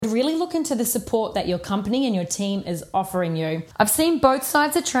Really look into the support that your company and your team is offering you. I've seen both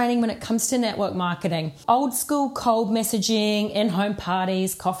sides of training when it comes to network marketing. Old school cold messaging, in-home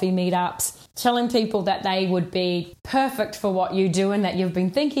parties, coffee meetups, telling people that they would be perfect for what you do and that you've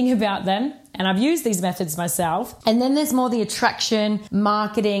been thinking about them. And I've used these methods myself. And then there's more the attraction,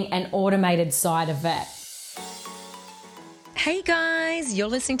 marketing, and automated side of it. Hey guys, you're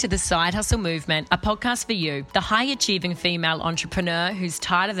listening to The Side Hustle Movement, a podcast for you, the high-achieving female entrepreneur who's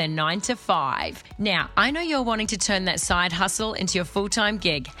tired of their 9 to 5. Now, I know you're wanting to turn that side hustle into your full-time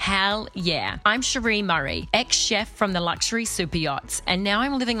gig. Hell yeah. I'm Cherie Murray, ex-chef from the luxury super yachts, and now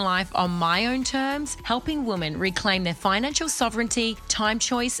I'm living life on my own terms, helping women reclaim their financial sovereignty, time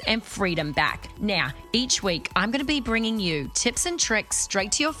choice, and freedom back. Now, each week, I'm going to be bringing you tips and tricks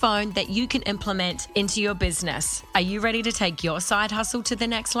straight to your phone that you can implement into your business. Are you ready to take your side hustle to the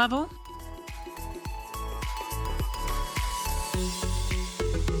next level?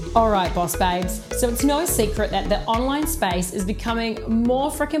 All right, boss babes. So it's no secret that the online space is becoming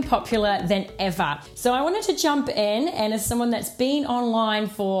more freaking popular than ever. So I wanted to jump in, and as someone that's been online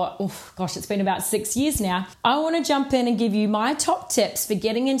for, it's been about 6 years now, I want to jump in and give you my top tips for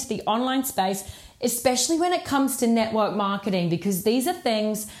getting into the online space, especially when it comes to network marketing, because these are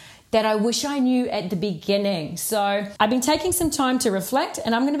things that I wish I knew at the beginning. So I've been taking some time to reflect,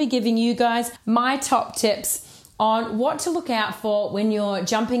 and I'm going to be giving you guys my top tips on what to look out for when you're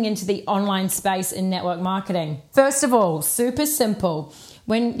jumping into the online space in network marketing. First of all, super simple.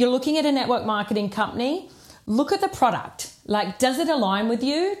 When you're looking at a network marketing company, look at the product. Like, does it align with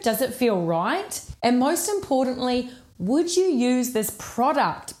you? Does it feel right? And most importantly, would you use this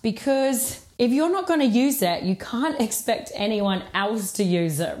product? Because if you're not going to use it, you can't expect anyone else to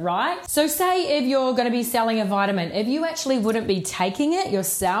use it, right? So say if you're going to be selling a vitamin, if you actually wouldn't be taking it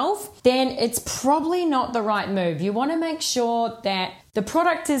yourself, then it's probably not the right move. You want to make sure that the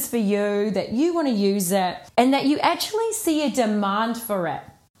product is for you, that you want to use it, and that you actually see a demand for it.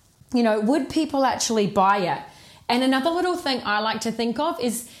 You know, would people actually buy it? And another little thing I like to think of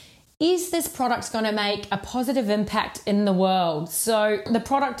is this product going to make a positive impact in the world? So the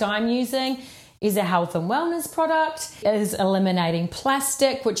product I'm using is a health and wellness product. It is eliminating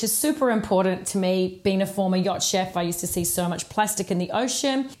plastic, which is super important to me. Being a former yacht chef, I used to see so much plastic in the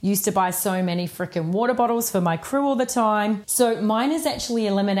ocean. Used to buy so many freaking water bottles for my crew all the time. So mine is actually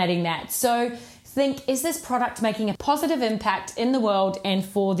eliminating that. So think, is this product making a positive impact in the world and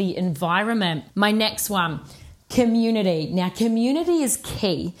for the environment? My next one, community. Now, community is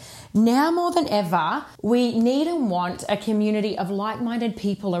key. Now more than ever, we need and want a community of like-minded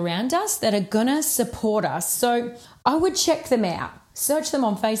people around us that are gonna support us. So I would check them out. Search them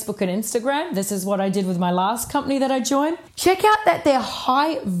on Facebook and Instagram. This is what I did with my last company that I joined. Check out that they're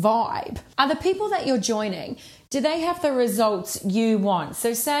high vibe. Are the people that you're joining, do they have the results you want?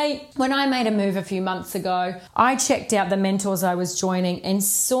 So say when I made a move a few months ago, I checked out the mentors I was joining and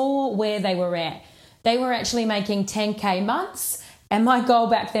saw where they were at. They were actually making 10K months. And my goal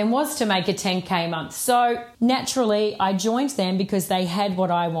back then was to make a 10K month. So naturally, I joined them because they had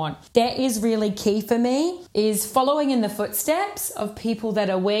what I want. That is really key for me, is following in the footsteps of people that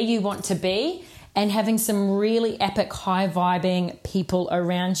are where you want to be and having some really epic high vibing people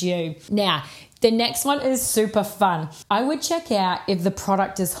around you. Now, the next one is super fun. I would check out if the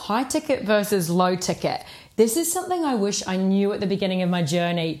product is high ticket versus low ticket. This is something I wish I knew at the beginning of my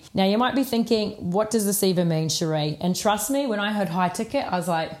journey. Now, you might be thinking, what does this even mean, Cherie? And trust me, when I heard high ticket, I was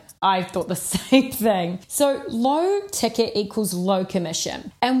like, I thought the same thing. So low ticket equals low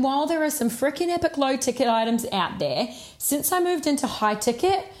commission. And while there are some freaking epic low ticket items out there, since I moved into high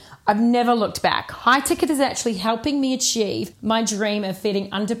ticket, I've never looked back. High ticket is actually helping me achieve my dream of feeding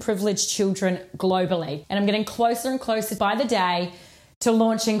underprivileged children globally. And I'm getting closer and closer by the day to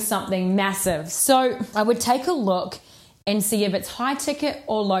launching something massive. So I would take a look and see if it's high ticket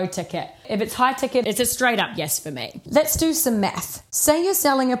or low ticket. If it's high ticket, it's a straight up yes for me. Let's do some math. Say you're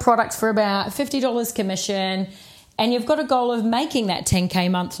selling a product for about $50 commission and you've got a goal of making that 10K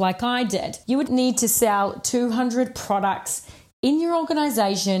month like I did. You would need to sell 200 products in your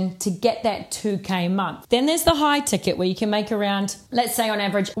organization to get that 2K month. Then there's the high ticket where you can make around, let's say on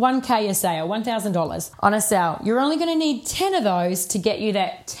average, 1K a sale, $1,000 on a sale. You're only going to need 10 of those to get you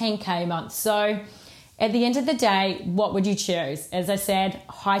that 10K month. So at the end of the day, what would you choose? As I said,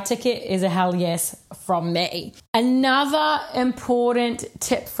 high ticket is a hell yes from me. Another important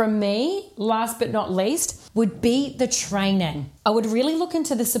tip from me, last but not least, would be the training. I would really look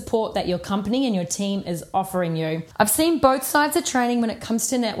into the support that your company and your team is offering you. I've seen both sides of training when it comes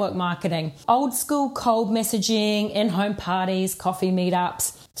to network marketing. Old school cold messaging, in-home parties, coffee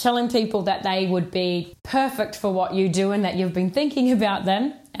meetups, telling people that they would be perfect for what you do and that you've been thinking about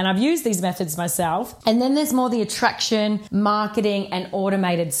them. and I've used these methods myself. And then there's more the attraction, marketing, and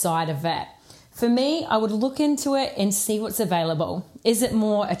automated side of it. For me, I would look into it and see what's available. Is it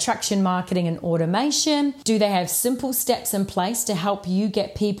more attraction, marketing, and automation? Do they have simple steps in place to help you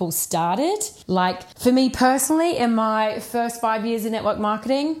get people started? Like for me personally, in my first 5 years in network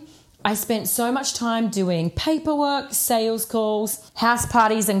marketing, I spent so much time doing paperwork, sales calls, house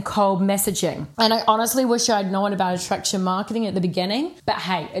parties, and cold messaging. And I honestly wish I'd known about attraction marketing at the beginning. But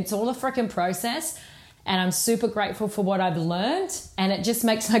hey, it's all a freaking process. And I'm super grateful for what I've learned. And it just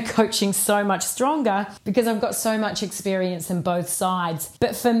makes my coaching so much stronger because I've got so much experience in both sides.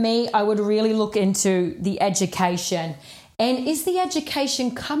 But for me, I would really look into the education. And is the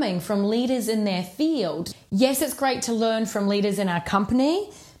education coming from leaders in their field? Yes, it's great to learn from leaders in our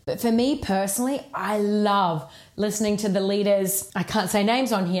company. But for me personally, I love listening to the leaders, I can't say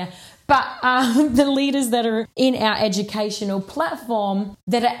names on here, but the leaders that are in our educational platform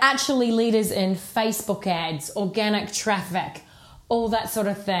that are actually leaders in Facebook ads, organic traffic, all that sort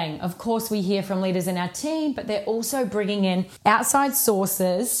of thing. Of course, we hear from leaders in our team, but they're also bringing in outside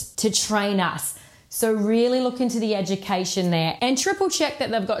sources to train us. So really look into the education there and triple check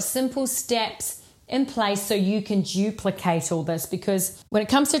that they've got simple steps in place so you can duplicate all this, because when it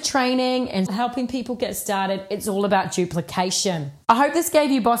comes to training and helping people get started, it's all about duplication. I hope this gave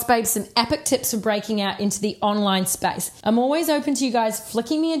you, Boss Babes, some epic tips for breaking out into the online space. I'm always open to you guys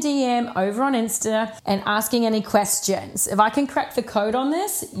flicking me a DM over on Insta and asking any questions. If I can crack the code on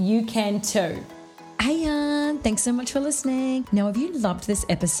this, you can too. Hey, thanks so much for listening. Now, if you loved this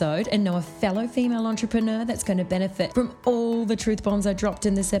episode and know a fellow female entrepreneur that's going to benefit from all the truth bombs I dropped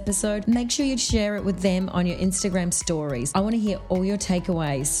in this episode, make sure you share it with them on your Instagram stories. I want to hear all your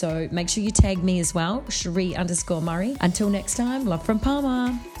takeaways, so make sure you tag me as well, Cherie_Murray. Until next time, love from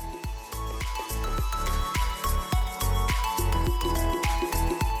Palma.